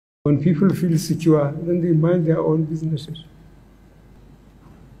When people feel secure, then they mind their own businesses.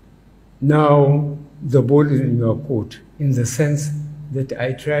 Now, the ball is in your court, in the sense that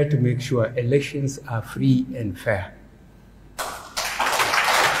I try to make sure elections are free and fair.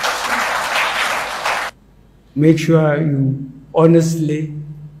 Make sure you honestly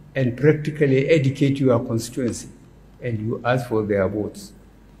and practically educate your constituency and you ask for their votes.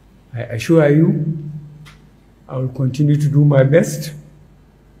 I assure you, I will continue to do my best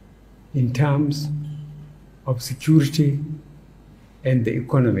in terms of security and the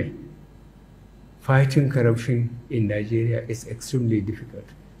economy. Fighting corruption in Nigeria is extremely difficult.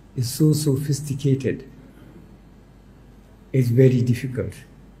 It's so sophisticated. It's very difficult,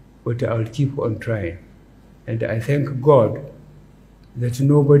 but I'll keep on trying. And I thank God that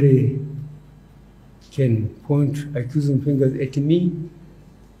nobody can point accusing fingers at me,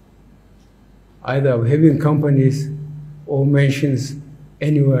 either of having companies or mentions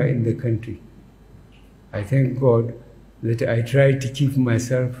anywhere in the country. I thank God that I try to keep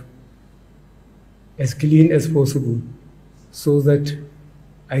myself as clean as possible so that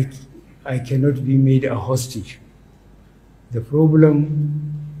I cannot be made a hostage. The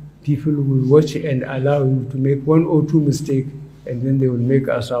problem, people will watch and allow you to make one or two mistakes, and then they will make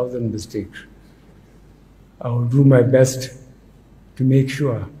 1,000 mistakes. I will do my best to make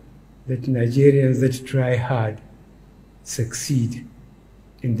sure that Nigerians that try hard succeed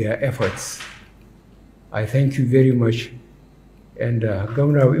in their efforts. I thank you very much. And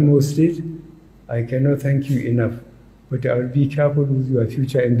Governor of Imo State, I cannot thank you enough, but I will be careful with your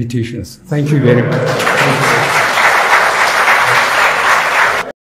future invitations. Thank you very much.